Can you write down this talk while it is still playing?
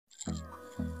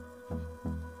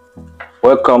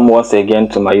Welcome once again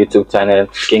to my YouTube channel,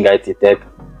 King IT Tech.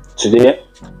 Today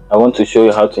I want to show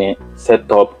you how to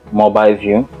set up mobile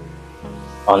view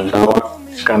on Dahua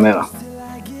camera.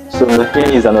 So here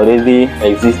is an already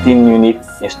existing unit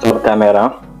installed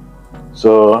camera.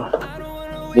 So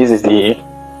this is the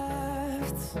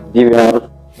DVR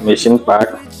machine pack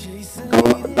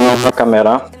Dahua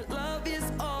camera,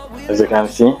 as you can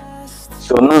see.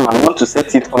 So now I want to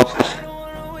set it up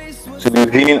to be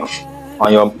viewing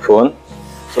on your phone.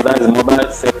 So that is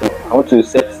mobile setup. I want to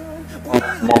set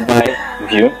up mobile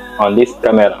view on this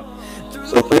camera.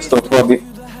 So first of all,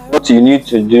 what you need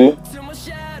to do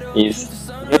is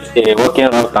get a working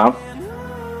router.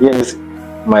 Here is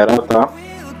my router.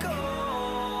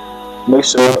 Make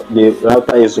sure the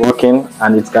router is working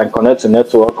and it can connect to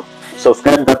network.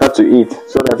 Subscribe data to it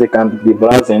so that it can be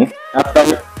browsing.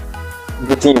 After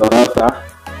getting your router,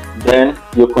 then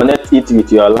you connect it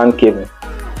with your LAN cable.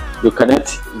 You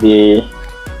connect the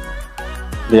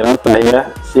router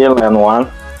here, CLN 1,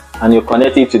 and you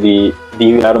connect it to the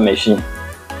DVR machine.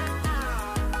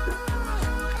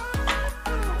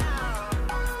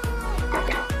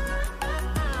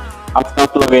 After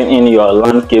plugging in your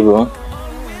LAN cable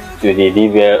to the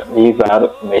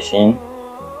DVR machine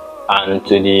and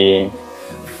to the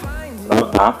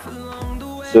router,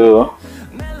 so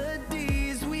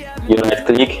you right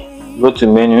click, go to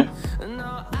menu.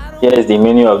 Here is the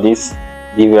menu of this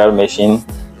DVR machine.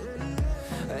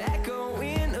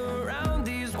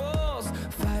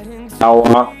 Our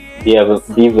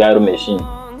DVR machine.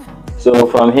 So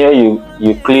from here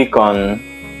you click on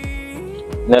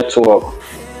network.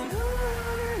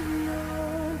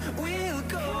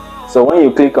 So when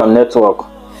you click on network,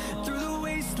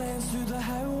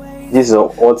 this is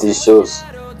what it shows.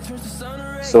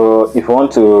 So if you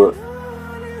want to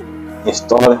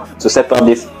set up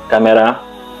this camera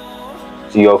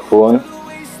to your phone,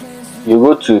 you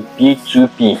go to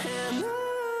P2P.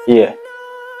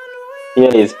 Here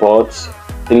is port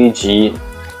 3G,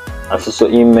 and also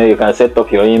email. You can set up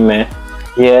your email.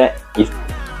 Here is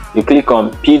you click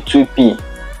on P2P.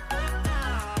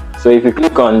 So if you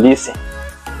click on this,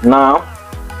 now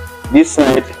this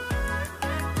side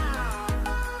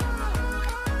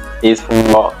is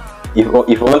for if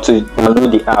you want to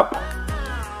download the app.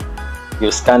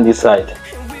 You scan this side.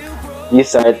 This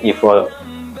side is for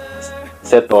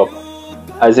setup.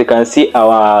 As you can see,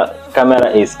 our camera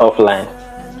is offline.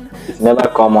 It's never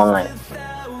come online.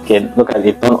 Okay, look at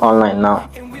it, turn online now.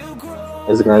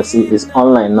 As you can see, it's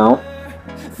online now.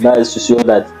 That is to show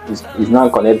that it's now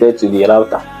connected to the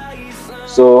router.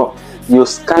 So you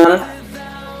scan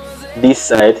this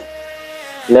side,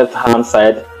 left hand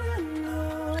side,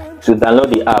 to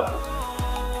download the app.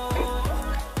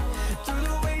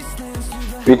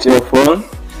 With your phone,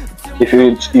 if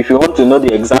you want to know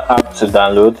the exact app to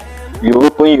download, you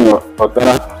open your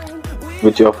Opera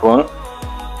with your phone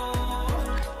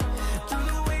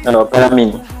and Opera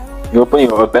Mini. You open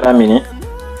your Opera Mini,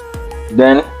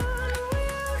 then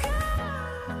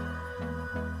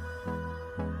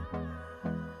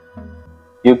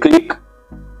you click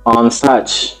on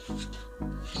search.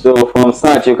 So from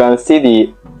search you can see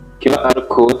the QR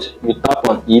code. You tap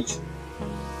on it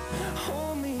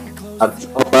at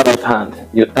upper right hand.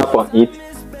 You tap on it,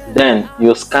 then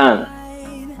you scan.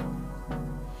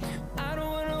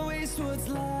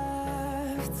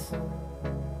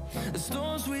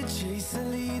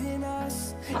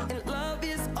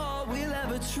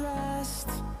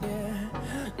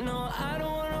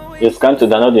 You scan to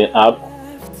download the app.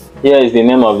 Here is the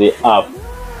name of the app,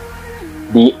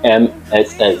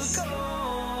 DMMS.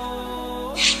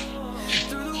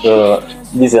 So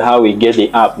this is how we get the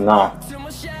app now.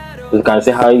 You can see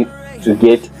how to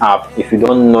get app if you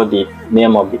don't know the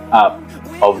name of the app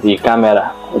of the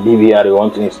camera or DVR you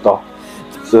want to install.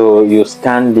 So you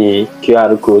scan the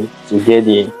QR code to get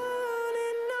the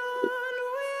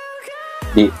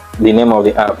name of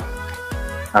the app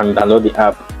and download the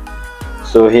app.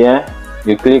 So here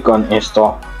you click on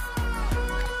install.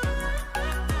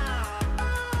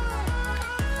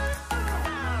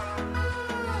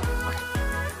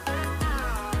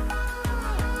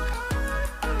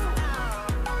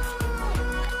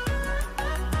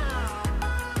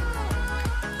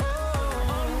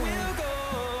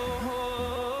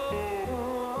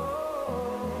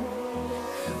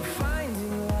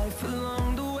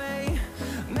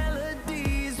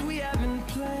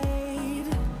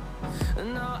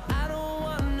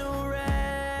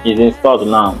 It's installed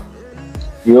now.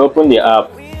 You open the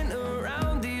app.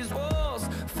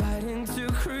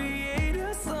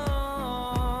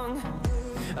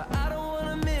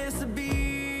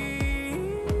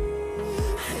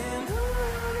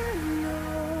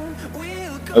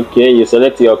 Okay, you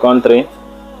select your country.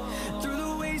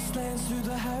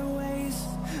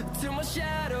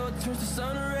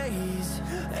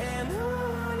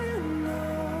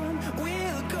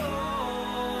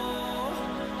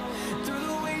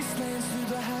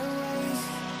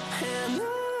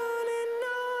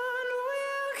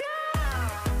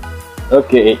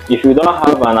 Okay, if you don't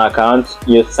have an account,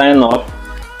 you sign up.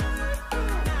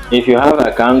 If you have an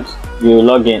account, you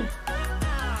log in.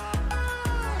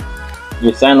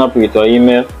 You sign up with your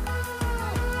email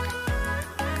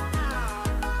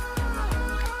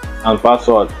and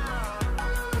password.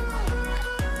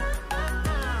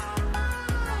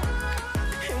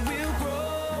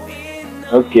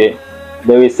 Okay,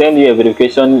 they will send you a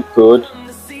verification code.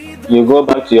 You go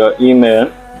back to your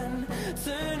email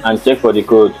and check for the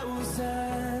code.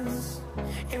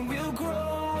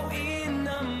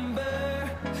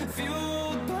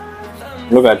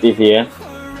 Look at it here.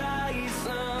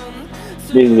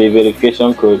 This is the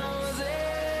verification code.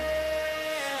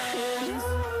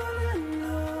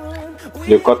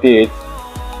 You copy it.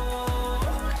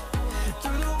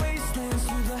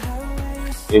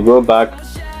 You go back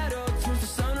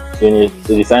to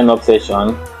the sign up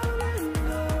session.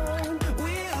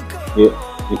 You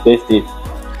paste it.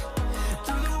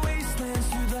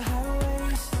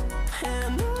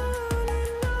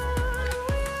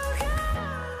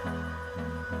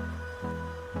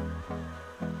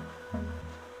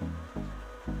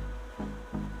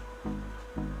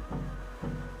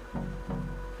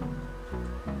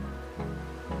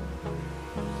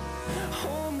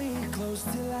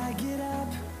 Till I get up,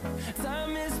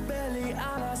 time is barely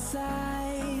on our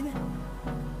side.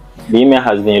 The email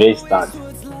has been registered.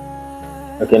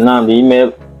 Okay, now the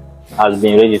email has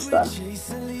been registered.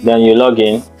 Then you log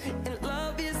in.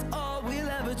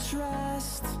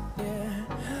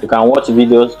 You can watch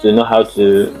videos to know how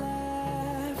to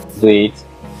do it.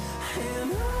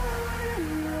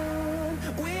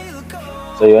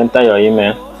 So you enter your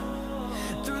email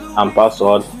and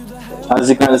password. As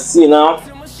you can see now,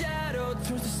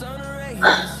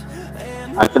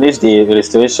 I finished the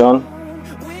registration,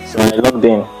 so I logged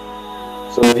in.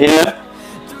 So here,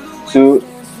 to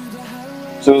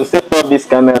set up this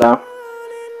camera,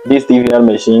 this DVR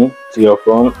machine to your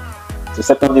phone, to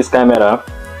set up this camera,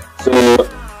 so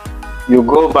you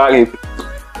go back,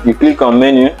 you click on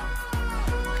menu.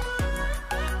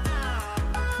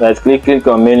 Let's click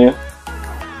on menu.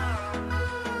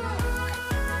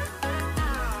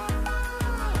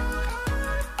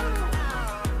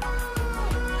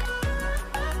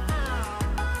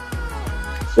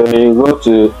 So you go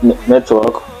to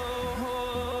network.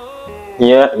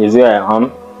 Here is where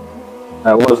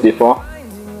I was before.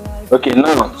 Okay,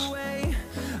 now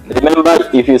remember,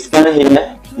 if you scan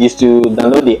here is to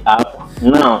download the app.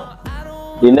 Now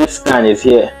the next scan is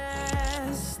here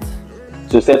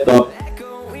to set up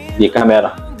the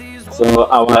camera. So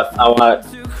our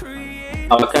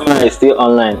camera is still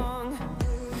online.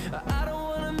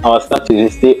 Our status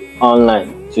is still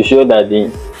online to show that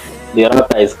the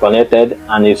router is connected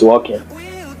and is working.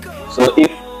 So if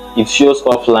it shows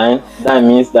offline, that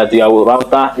means that your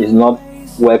router is not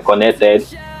well connected,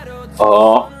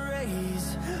 or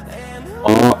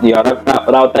your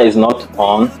router is not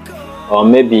on, or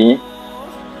maybe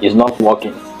is not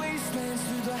working.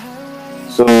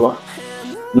 So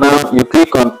now you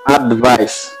click on add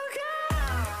device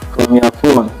from your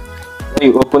phone.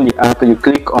 When you open the app, you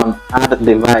click on add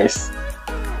device.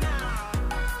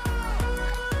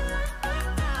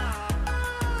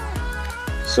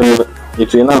 So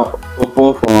it will now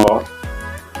open for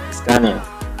scanning.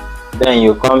 Then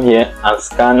you come here and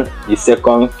scan the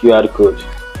second QR code.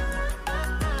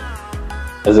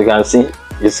 As you can see,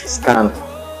 it's scanned.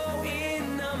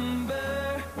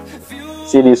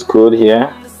 See this code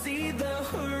here?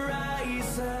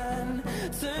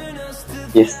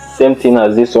 It's same thing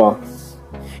as this one.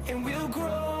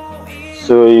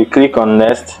 So you click on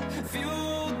next.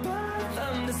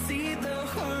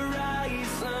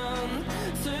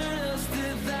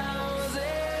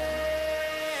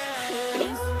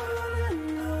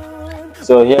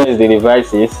 So here is the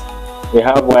devices. We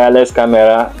have wireless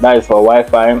camera, that is for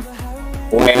Wi-Fi,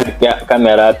 wired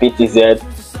camera, PTZ,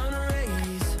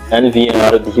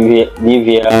 NVR,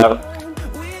 DVR,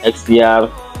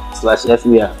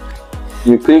 XVR/SVR.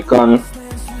 You click on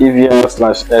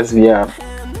DVR/SVR.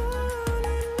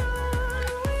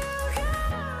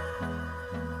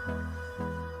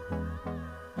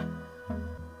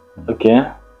 Okay.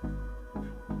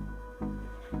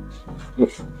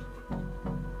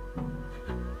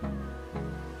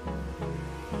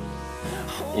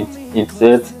 It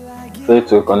says fail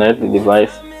to connect the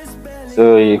device.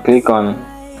 So you click on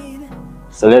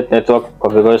select network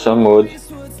configuration mode.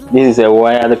 This is a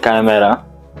wired camera.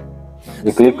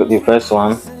 You click the first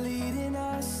one.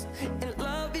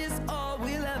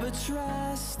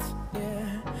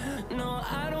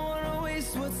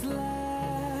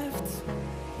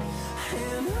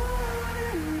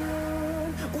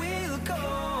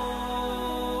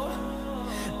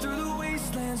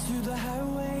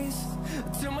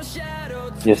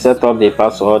 You set up the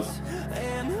password.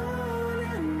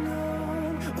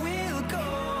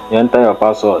 You enter your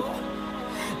password.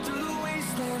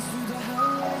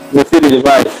 You see the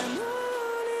device.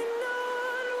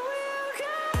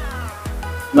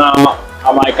 Now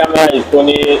my camera is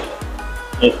fully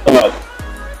installed.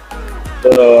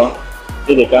 So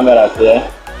see the cameras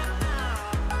here.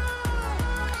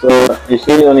 So it's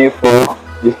showing only 4.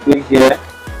 You click here.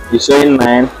 It's showing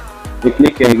 9. You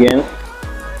click here again.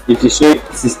 It is showing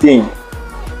 16.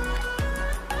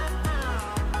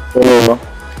 So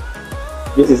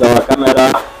this is our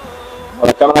camera.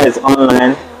 Our camera is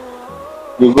online.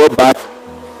 You go back.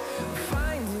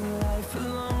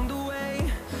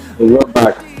 You go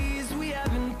back.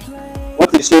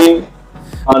 What is showing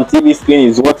on TV screen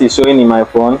is what is showing in my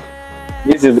phone.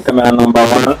 This is the camera number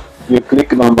 1. You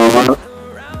click number 1.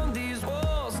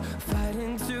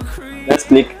 Let's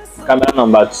click camera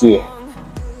number 2.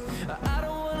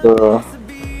 So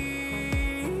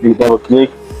you double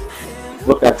click.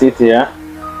 Look at it here.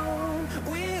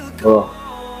 So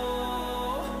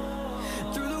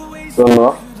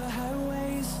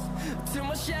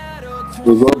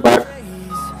you go back.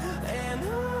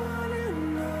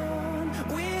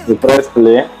 You press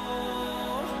play.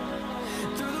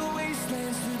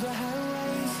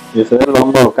 You select the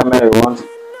number of camera you want.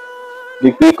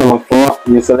 You click on 4.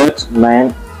 You select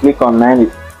 9. Click on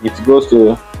 9. It goes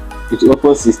to. It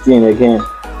opens 16 again.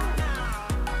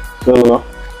 So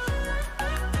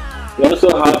we also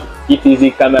have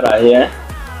PTZ camera here.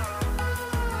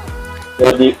 So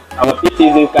our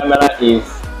PTZ camera is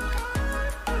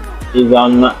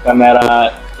on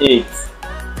camera 8.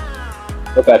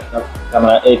 Look at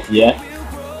camera 8 here.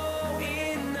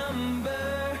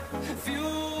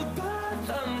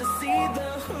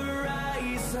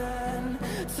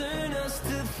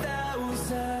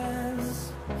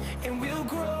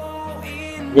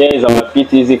 Here is our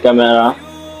PTZ camera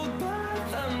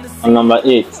on number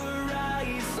 8.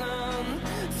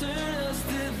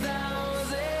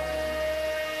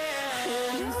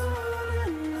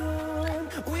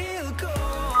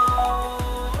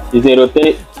 It's a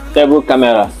rotatable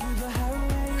camera.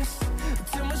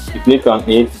 You click on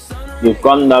it, you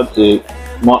come down to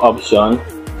more options,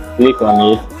 click on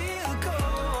it.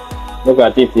 Look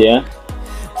at it here.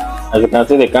 As you can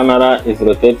see, the camera is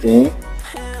rotating.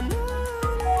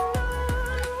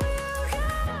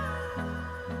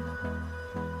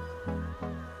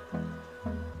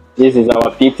 This is our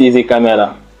PTZ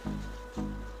camera.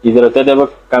 It's a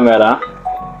rotatable camera.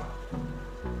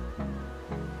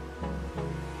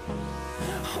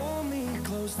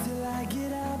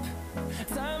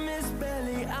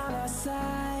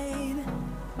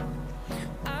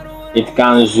 It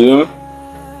can zoom.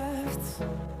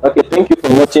 Okay, thank you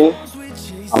for watching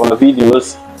our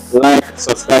videos. Like,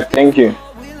 subscribe. Thank you.